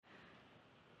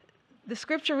The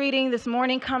scripture reading this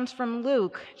morning comes from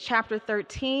Luke chapter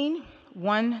 13,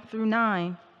 1 through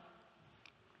 9.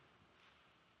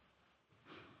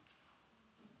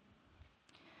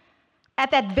 At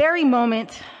that very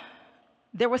moment,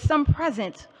 there was some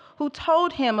present who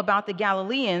told him about the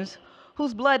Galileans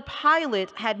whose blood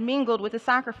Pilate had mingled with the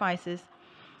sacrifices.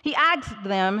 He asked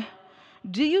them,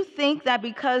 "Do you think that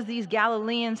because these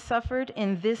Galileans suffered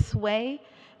in this way,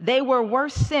 they were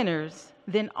worse sinners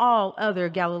than all other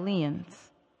Galileans?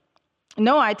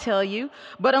 No, I tell you,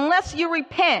 but unless you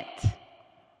repent,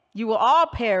 you will all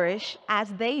perish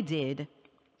as they did.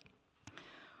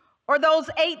 Or those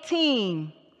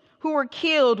 18 who were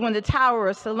killed when the Tower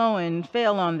of Siloam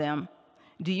fell on them,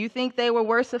 do you think they were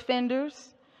worse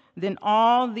offenders than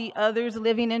all the others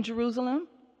living in Jerusalem?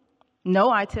 No,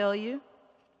 I tell you.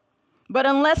 But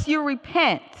unless you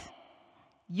repent,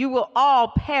 you will all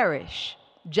perish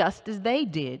just as they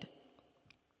did."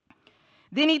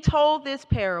 Then he told this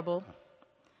parable.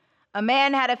 A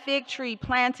man had a fig tree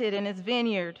planted in his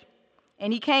vineyard,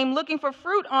 and he came looking for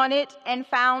fruit on it and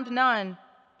found none.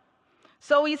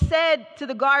 So he said to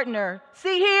the gardener,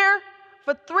 "See here,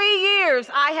 for 3 years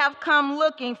I have come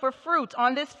looking for fruit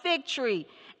on this fig tree,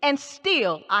 and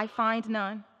still I find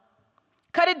none.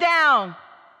 Cut it down.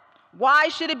 Why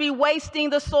should it be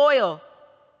wasting the soil?"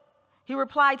 He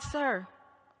replied, "Sir,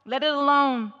 let it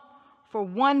alone for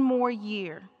 1 more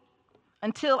year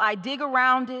until I dig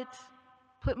around it,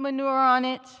 put manure on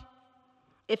it.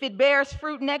 If it bears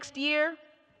fruit next year,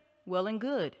 well and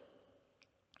good.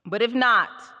 But if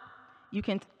not, you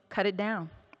can cut it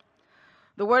down."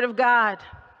 The word of God.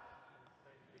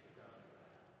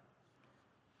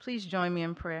 Please join me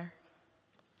in prayer.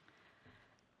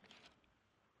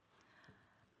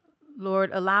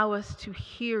 Lord, allow us to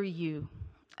hear you.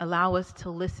 Allow us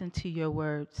to listen to your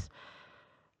words.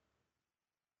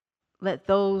 Let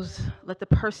the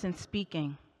person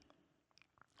speaking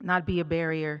not be a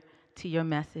barrier to your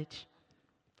message.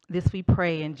 This we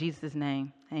pray in Jesus'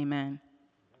 name. Amen.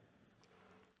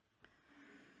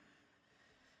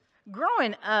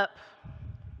 Growing up,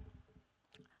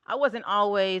 I wasn't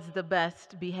always the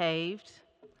best behaved.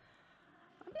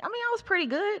 I was pretty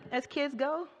good as kids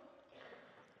go.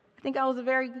 I think I was a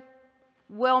very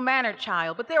well-mannered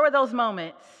child, but there were those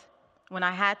moments when I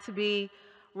had to be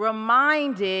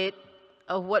reminded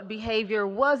of what behavior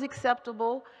was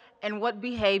acceptable and what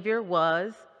behavior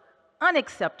was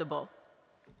unacceptable.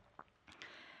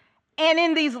 And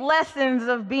in these lessons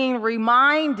of being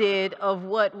reminded of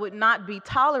what would not be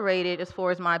tolerated as far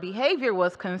as my behavior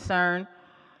was concerned,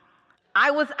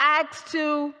 I was asked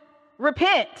to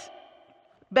repent,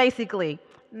 basically.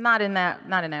 Not in that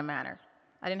manner.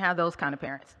 I didn't have those kind of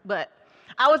parents. But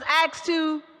I was asked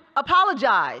to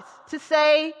apologize, to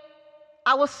say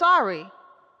I was sorry.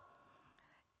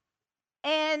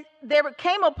 And there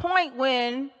came a point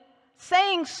when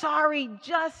saying sorry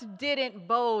just didn't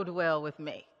bode well with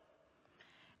me.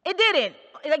 It didn't.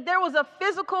 Like, there was a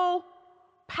physical,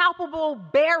 palpable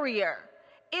barrier.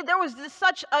 There was just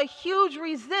such a huge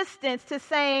resistance to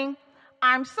saying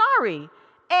I'm sorry.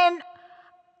 And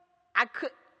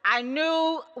I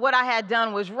knew what I had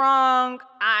done was wrong.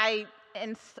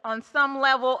 On some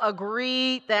level,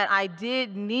 agreed that I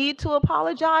did need to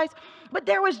apologize, but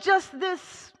there was just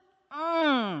this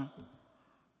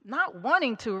not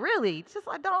wanting to, really. It's just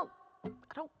I don't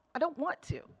want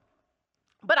to.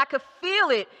 But I could feel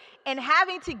it, and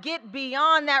having to get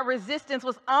beyond that resistance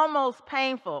was almost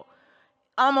painful.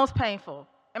 Almost painful.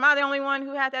 Am I the only one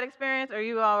who had that experience, or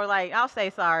you all were like, "I'll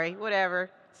say sorry, whatever,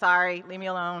 sorry, leave me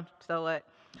alone, so what?"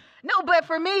 No, but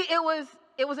for me, it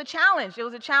was a challenge. It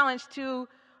was a challenge to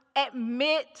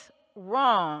admit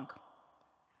wrong,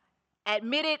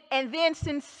 admit it, and then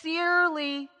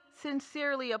sincerely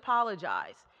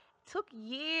apologize. It took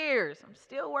years. I'm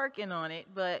still working on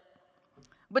it, but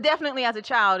definitely as a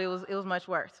child, it was much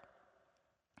worse.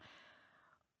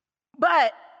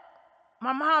 But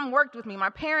my mom worked with me. My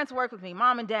parents worked with me.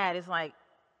 Mom and dad is like,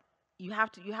 you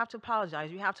have to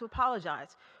apologize. You have to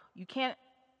apologize. You can't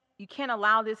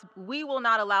allow this. We will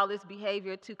not allow this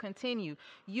behavior to continue.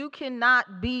 You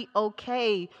cannot be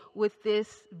okay with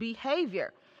this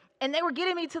behavior. And they were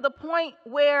getting me to the point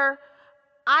where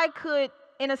I could,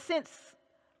 in a sense,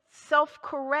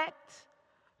 self-correct,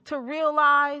 to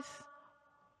realize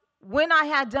when I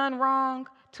had done wrong,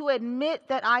 to admit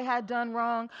that I had done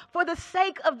wrong for the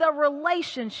sake of the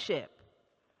relationship.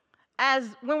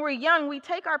 As when we're young, we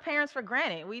take our parents for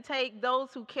granted. We take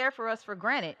those who care for us for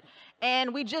granted.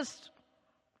 And we just,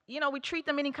 we treat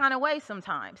them any kind of way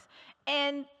sometimes.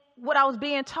 And what I was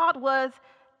being taught was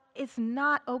it's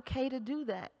not okay to do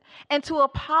that. And to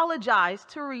apologize,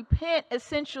 to repent,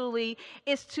 essentially,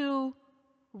 is to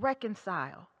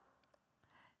reconcile.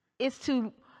 Is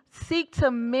to seek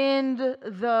to mend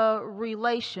the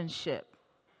relationship.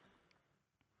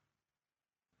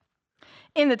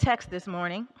 In the text this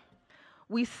morning,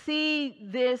 we see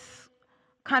this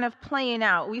kind of playing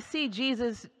out. We see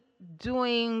Jesus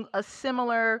doing a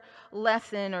similar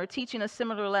lesson or teaching a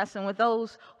similar lesson with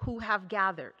those who have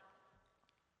gathered.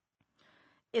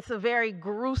 It's a very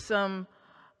gruesome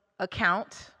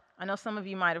account. I know some of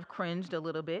you might have cringed a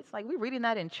little bit. It's like, we're reading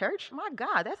that in church? My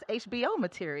God, that's HBO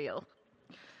material.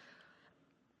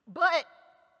 But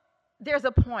there's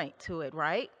a point to it,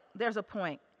 right? There's a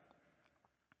point.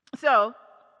 So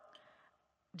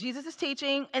Jesus is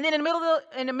teaching, and then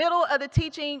in the middle of the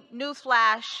teaching,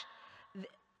 newsflash,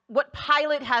 what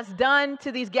Pilate has done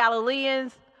to these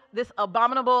Galileans, this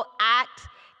abominable act.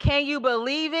 Can you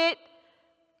believe it?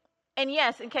 And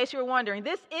yes, in case you were wondering,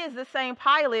 this is the same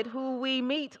Pilate who we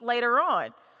meet later on,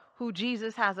 who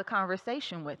Jesus has a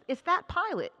conversation with. It's that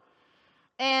Pilate.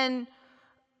 And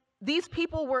these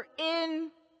people were in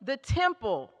the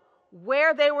temple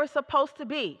where they were supposed to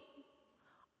be,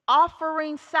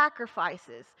 offering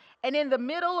sacrifices. And in the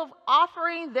middle of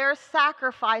offering their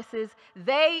sacrifices,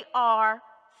 they are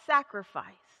sacrificed.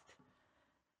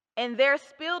 And their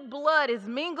spilled blood is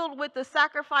mingled with the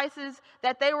sacrifices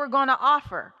that they were going to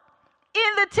offer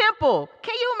in the temple.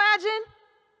 Can you imagine?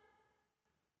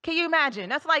 Can you imagine?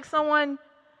 That's like someone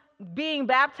being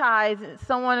baptized,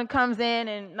 someone comes in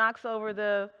and knocks over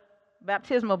the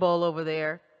baptismal bowl over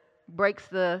there, breaks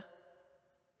the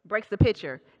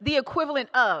pitcher. The equivalent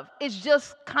of, it's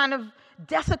just kind of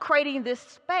desecrating this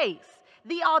space.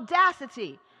 The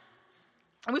audacity.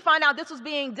 And we find out this was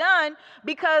being done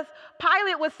because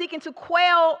Pilate was seeking to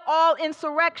quell all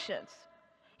insurrections.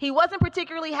 He wasn't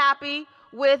particularly happy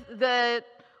with the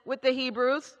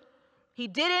Hebrews. He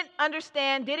didn't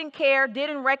understand, didn't care,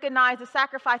 didn't recognize the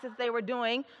sacrifices they were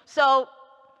doing. So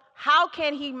how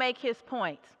can he make his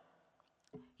point?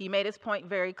 He made his point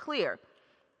very clear.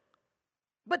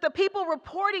 But the people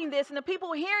reporting this and the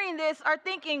people hearing this are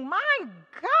thinking, my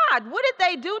God, what did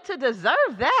they do to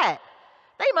deserve that?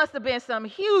 They must have been some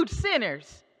huge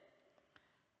sinners.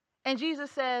 And Jesus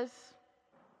says,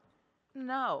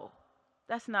 no,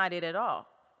 that's not it at all.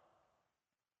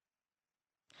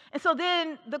 And so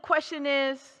then the question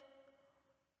is,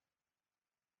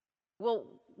 well,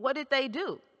 what did they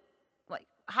do? Like,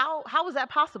 how is that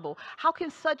possible? How can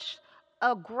such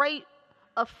a great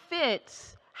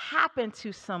offense happen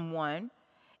to someone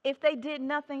if they did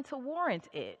nothing to warrant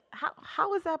it?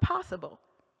 How is that possible?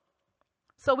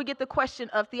 So we get the question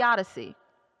of theodicy.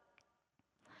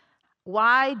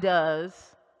 Why do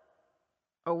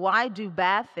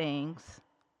bad things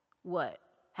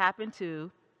happen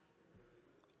to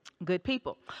good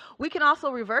people? We can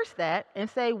also reverse that and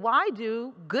say, why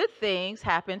do good things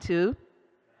happen to,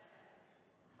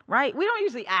 right? We don't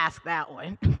usually ask that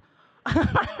one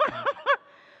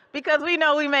because we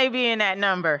know we may be in that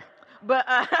number. But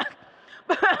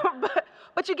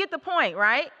you get the point,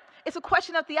 right? It's a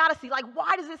question of theodicy. Like,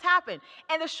 why does this happen?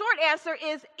 And the short answer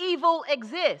is evil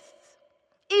exists.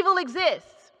 Evil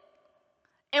exists.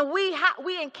 And we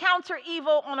encounter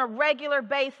evil on a regular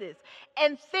basis.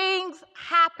 And things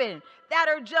happen that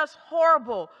are just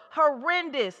horrible,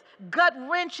 horrendous,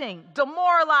 gut-wrenching,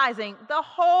 demoralizing, the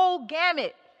whole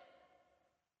gamut.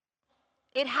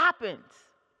 It happens.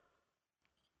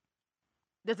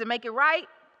 Does it make it right?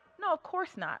 No, of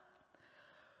course not.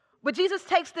 But Jesus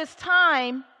takes this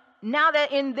time, now that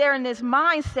they're in this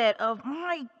mindset of,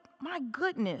 my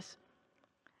goodness.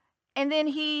 And then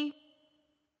he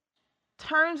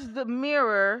turns the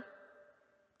mirror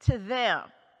to them.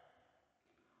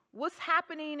 What's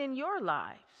happening in your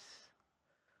lives?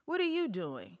 What are you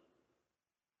doing?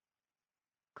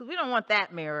 Because we don't want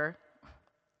that mirror.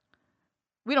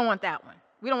 We don't want that one.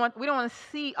 We don't want to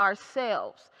see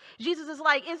ourselves. Jesus is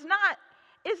like, it's not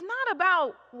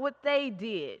about what they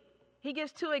did. He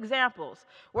gives two examples.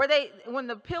 When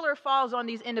the pillar falls on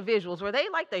these individuals, were they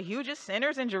like the hugest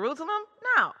sinners in Jerusalem?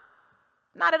 No,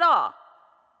 not at all.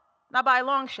 Not by a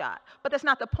long shot. But that's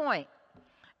not the point.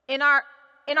 In our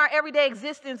everyday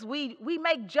existence, we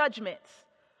make judgments.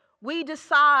 We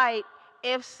decide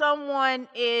if someone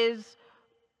is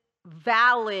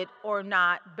valid or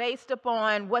not based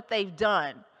upon what they've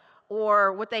done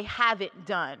or what they haven't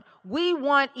done. We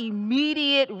want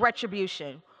immediate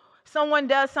retribution. Someone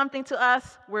does something to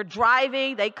us, we're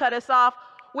driving, they cut us off.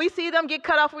 We see them get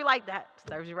cut off, we're like, that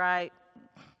serves you right.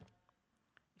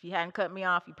 If you hadn't cut me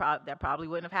off, that probably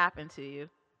wouldn't have happened to you.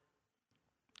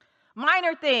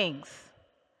 Minor things.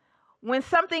 When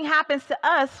something happens to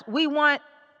us, we want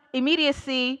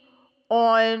immediacy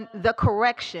on the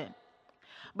correction.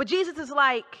 But Jesus is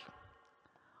like,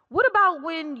 what about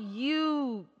when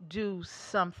you do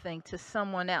something to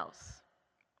someone else?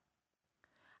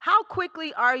 How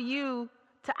quickly are you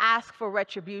to ask for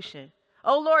retribution?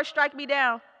 Oh, Lord, strike me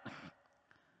down.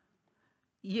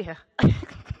 Yeah.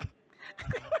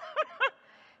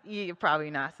 Yeah,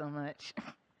 probably not so much.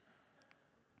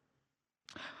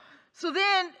 So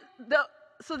then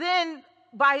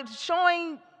by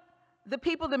showing the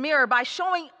people the mirror, by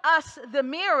showing us the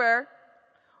mirror,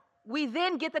 we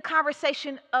then get the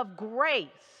conversation of grace.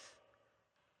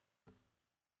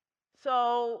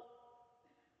 So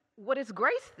what is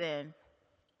grace then?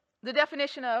 The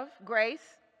definition of grace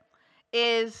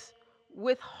is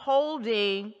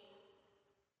withholding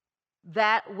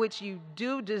that which you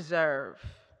do deserve.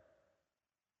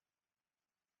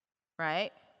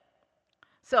 Right?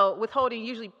 So withholding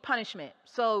usually punishment.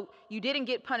 So you didn't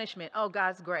get punishment. Oh,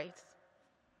 God's grace.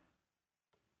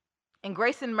 And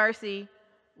grace and mercy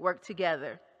work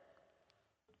together.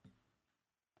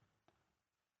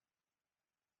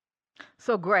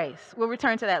 So grace, we'll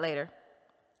return to that later.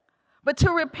 But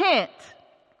to repent,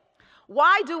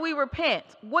 why do we repent?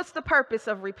 What's the purpose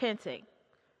of repenting?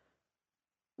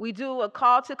 We do a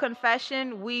call to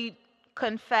confession, we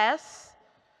confess,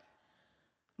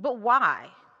 but why?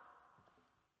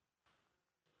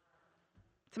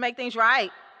 To make things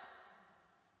right.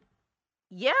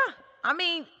 Yeah, I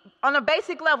mean, on a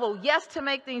basic level, yes, to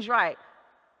make things right.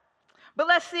 But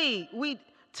let's see,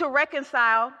 to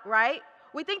reconcile, right?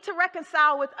 We think to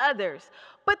reconcile with others,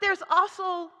 but there's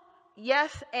also,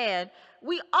 yes, and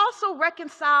we also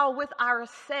reconcile with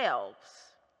ourselves.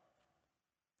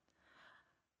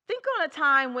 Think on a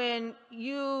time when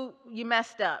you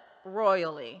messed up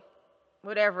royally,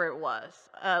 whatever it was,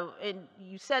 and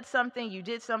you said something, you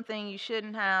did something you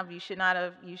shouldn't have, you should not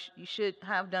have, you should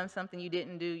have done something you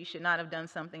didn't do, you should not have done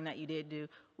something that you did do,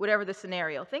 whatever the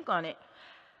scenario. Think on it.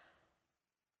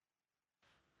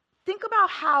 Think about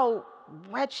how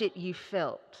wretched you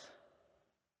felt.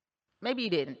 Maybe you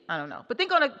didn't, I don't know. But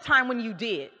think on a time when you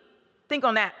did. Think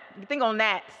on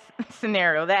that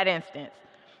scenario, that instance.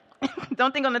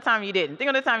 Don't think on the time you didn't. Think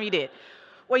on the time you did,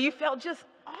 where you felt just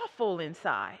awful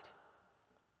inside.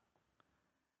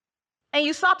 And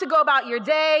you sought to go about your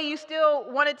day. You still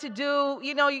wanted to do,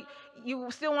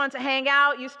 you still wanted to hang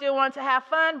out. You still wanted to have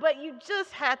fun, but you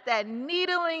just had that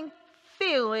needling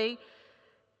feeling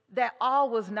that all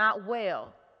was not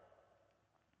well.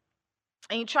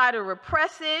 And you try to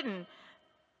repress it and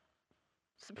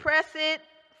suppress it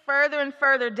further and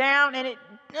further down, and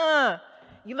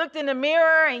you looked in the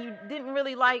mirror and you didn't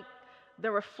really like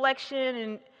the reflection,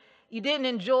 and you didn't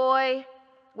enjoy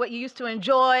what you used to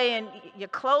enjoy, and your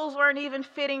clothes weren't even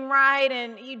fitting right,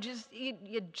 and you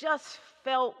just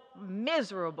felt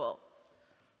miserable.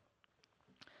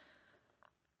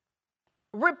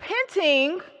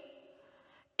 Repenting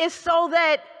is so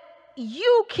that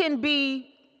you can be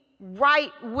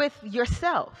right with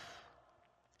yourself.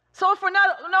 So for no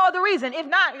other reason, if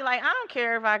not, you're like, I don't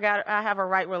care if I have a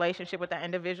right relationship with that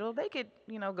individual. They could,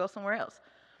 go somewhere else.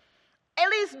 At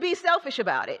least be selfish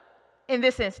about it in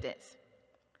this instance.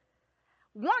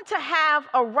 Want to have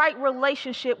a right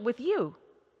relationship with you.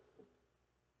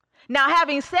 Now,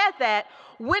 having said that,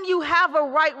 when you have a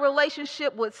right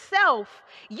relationship with self,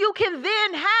 you can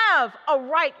then have a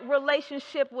right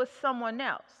relationship with someone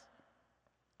else.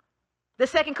 The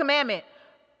second commandment,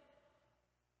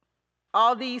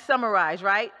 all these summarized,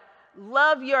 right?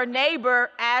 Love your neighbor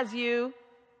as you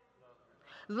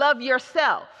love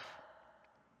yourself.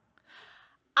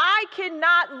 I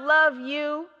cannot love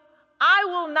you. I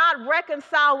will not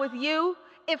reconcile with you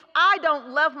if I don't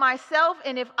love myself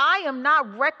and if I am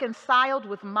not reconciled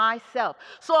with myself.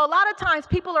 So a lot of times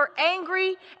people are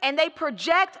angry and they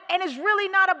project, and it's really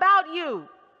not about you.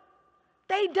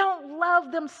 They don't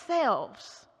love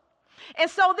themselves. And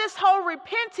so this whole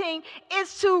repenting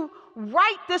is to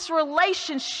right this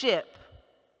relationship.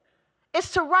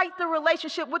 It's to right the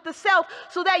relationship with the self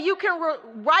so that you can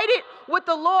right it with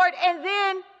the Lord and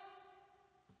then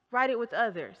right it with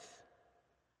others.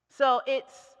 So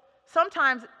it's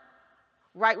sometimes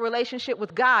right relationship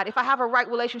with God. If I have a right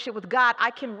relationship with God,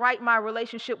 I can right my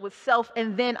relationship with self,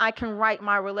 and then I can right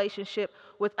my relationship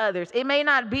with others. It may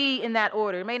not be in that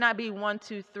order. It may not be 1,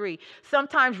 2, 3.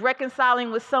 Sometimes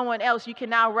reconciling with someone else, you can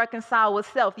now reconcile with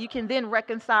self. You can then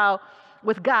reconcile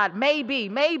with God. Maybe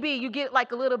you get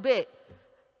like a little bit.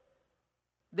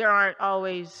 There aren't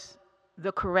always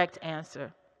the correct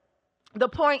answer. The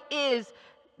point is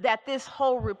that this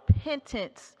whole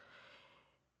repentance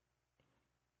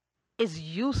is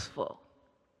useful.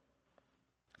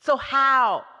 So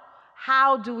how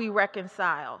do we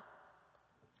reconcile?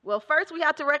 Well, first we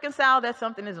have to reconcile that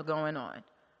something is going on.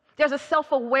 There's a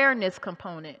self-awareness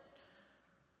component.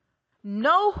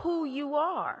 Know who you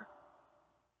are.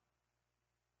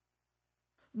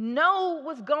 Know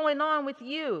what's going on with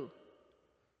you.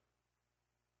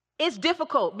 It's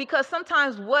difficult because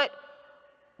sometimes what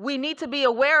we need to be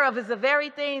aware of is the very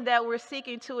thing that we're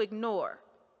seeking to ignore.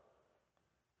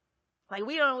 Like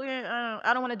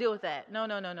I don't want to deal with that. No.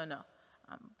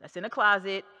 That's in the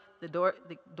closet. The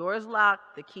door is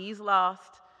locked. The key's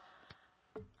lost.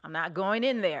 I'm not going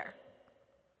in there.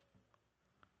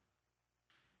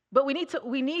 But we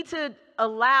need to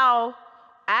allow,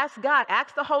 ask God,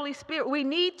 ask the Holy Spirit. We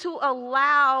need to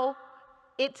allow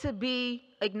it to be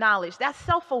acknowledged. That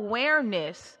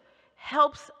self-awareness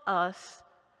helps us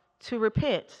to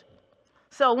repent.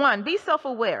 So 1, be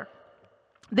self-aware.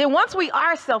 Then once we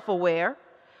are self-aware,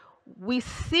 we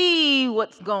see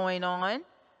what's going on,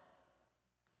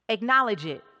 acknowledge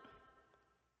it.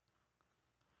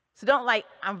 So don't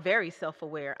I'm very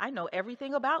self-aware. I know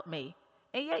everything about me,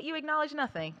 and yet you acknowledge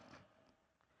nothing.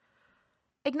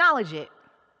 Acknowledge it.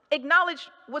 Acknowledge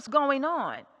what's going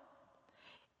on.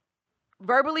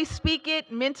 Verbally speak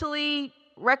it, mentally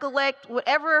recollect,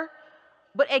 whatever,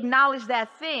 but acknowledge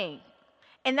that thing.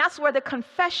 And that's where the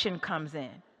confession comes in.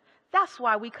 That's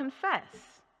why we confess.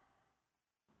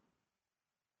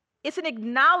 It's an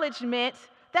acknowledgement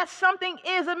that something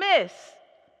is amiss,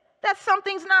 that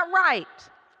something's not right.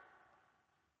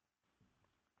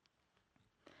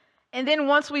 And then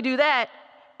once we do that,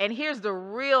 and here's the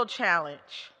real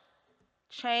challenge,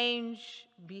 change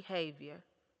behavior.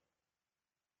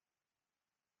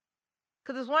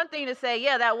 Because it's one thing to say,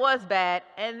 yeah, that was bad,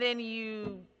 and then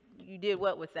you did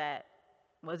what with that?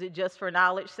 Was it just for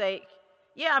knowledge's sake?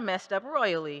 Yeah, I messed up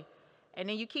royally. And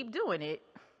then you keep doing it.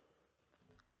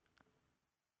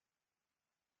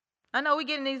 I know we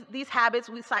get in these habits,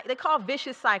 they call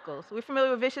vicious cycles. We're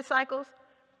familiar with vicious cycles?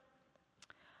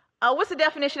 What's the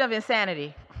definition of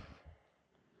insanity?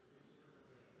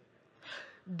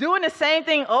 Doing the same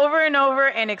thing over and over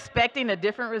and expecting a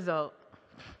different result.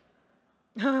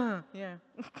 Yeah.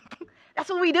 That's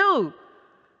what we do.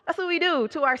 That's what we do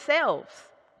to ourselves.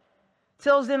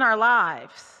 Selves in our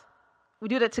lives. We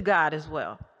do that to God as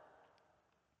well.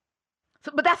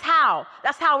 So, but that's how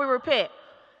we repent.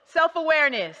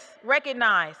 Self-awareness,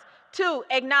 recognize. 2,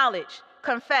 acknowledge,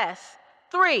 confess.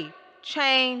 3,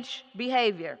 change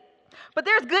behavior. But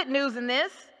there's good news in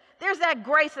this. There's that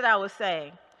grace that I was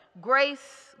saying.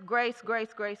 Grace, grace, grace,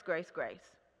 grace, grace, grace.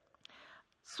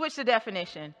 Switch the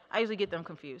definition. I usually get them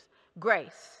confused.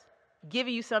 Grace,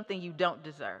 giving you something you don't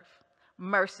deserve.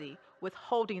 Mercy,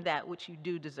 withholding that which you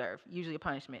do deserve, usually a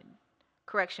punishment.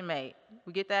 Correction made.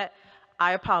 We get that?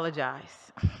 I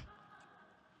apologize.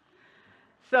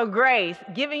 So grace,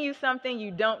 giving you something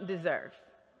you don't deserve.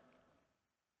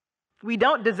 We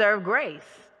don't deserve grace,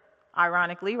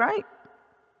 ironically, right?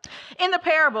 In the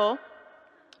parable,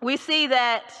 we see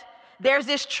that there's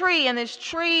this tree, and this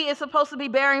tree is supposed to be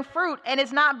bearing fruit, and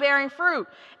it's not bearing fruit.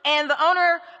 And the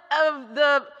owner of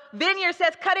the vineyard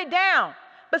says, cut it down.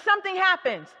 But something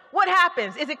happens. What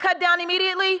happens? Is it cut down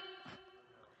immediately?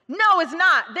 No, it's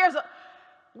not.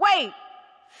 Wait,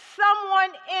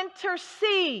 someone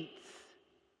intercedes.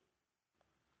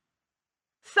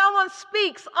 Someone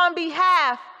speaks on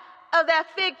behalf of that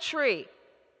fig tree.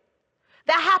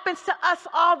 That happens to us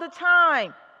all the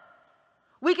time.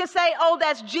 We can say, oh,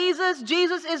 that's Jesus.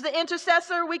 Jesus is the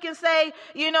intercessor. We can say,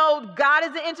 God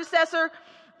is the intercessor.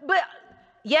 But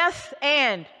yes,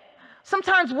 and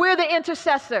sometimes we're the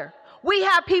intercessor. We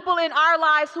have people in our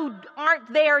lives who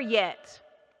aren't there yet.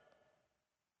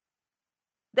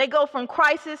 They go from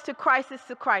crisis to crisis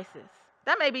to crisis.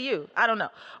 That may be you. I don't know.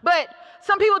 But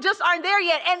some people just aren't there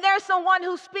yet. And there's someone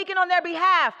who's speaking on their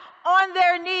behalf, on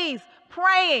their knees,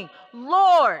 praying,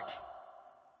 Lord,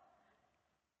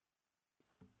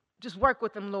 just work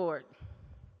with them, Lord.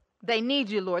 They need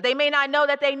you, Lord. They may not know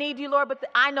that they need you, Lord, but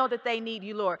I know that they need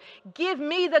you, Lord. Give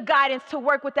me the guidance to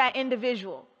work with that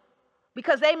individual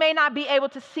because they may not be able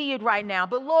to see it right now.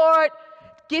 But Lord,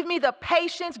 give me the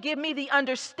patience, give me the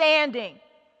understanding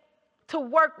to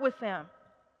work with them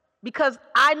because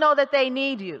I know that they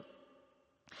need you.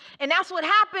 And that's what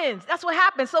happens. That's what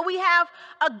happens. So we have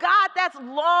a God that's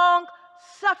long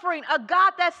suffering, a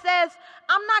God that says,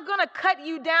 I'm not going to cut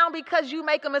you down because you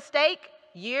make a mistake.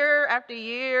 Year after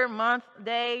year, month,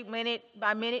 day, minute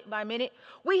by minute by minute.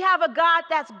 We have a God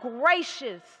that's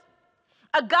gracious,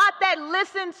 a God that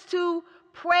listens to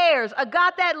prayers, a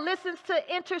God that listens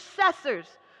to intercessors,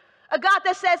 a God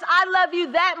that says, I love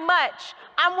you that much.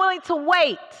 I'm willing to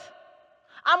wait.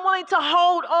 I'm willing to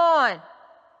hold on.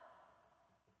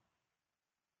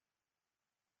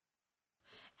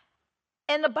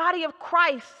 and the body of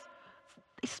Christ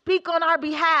speak on our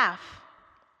behalf.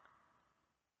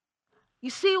 You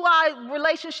see why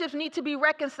relationships need to be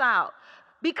reconciled?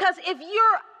 Because if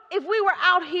we were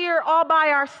out here all by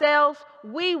ourselves,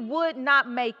 we would not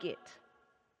make it.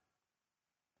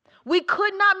 We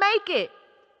could not make it.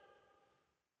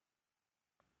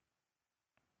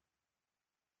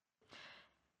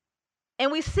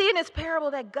 And we see in this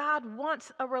parable that God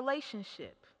wants a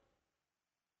relationship.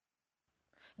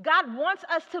 God wants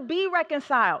us to be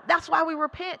reconciled. That's why we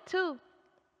repent too.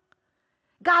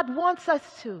 God wants us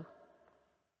to.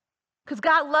 Because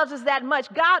God loves us that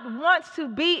much. God wants to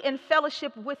be in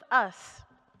fellowship with us.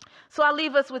 So I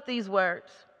leave us with these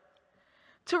words.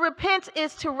 To repent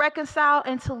is to reconcile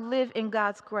and to live in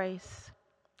God's grace.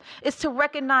 It's to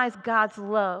recognize God's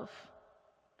love.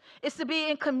 It's to be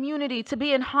in community, to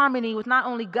be in harmony with not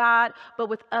only God, but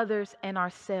with others and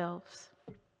ourselves.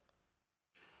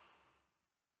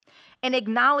 And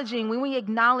acknowledging, when we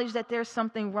acknowledge that there's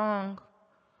something wrong,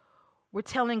 we're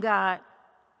telling God,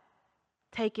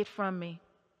 take it from me.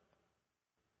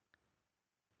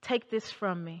 Take this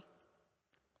from me.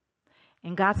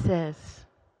 And God says,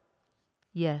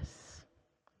 yes.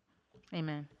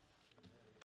 Amen.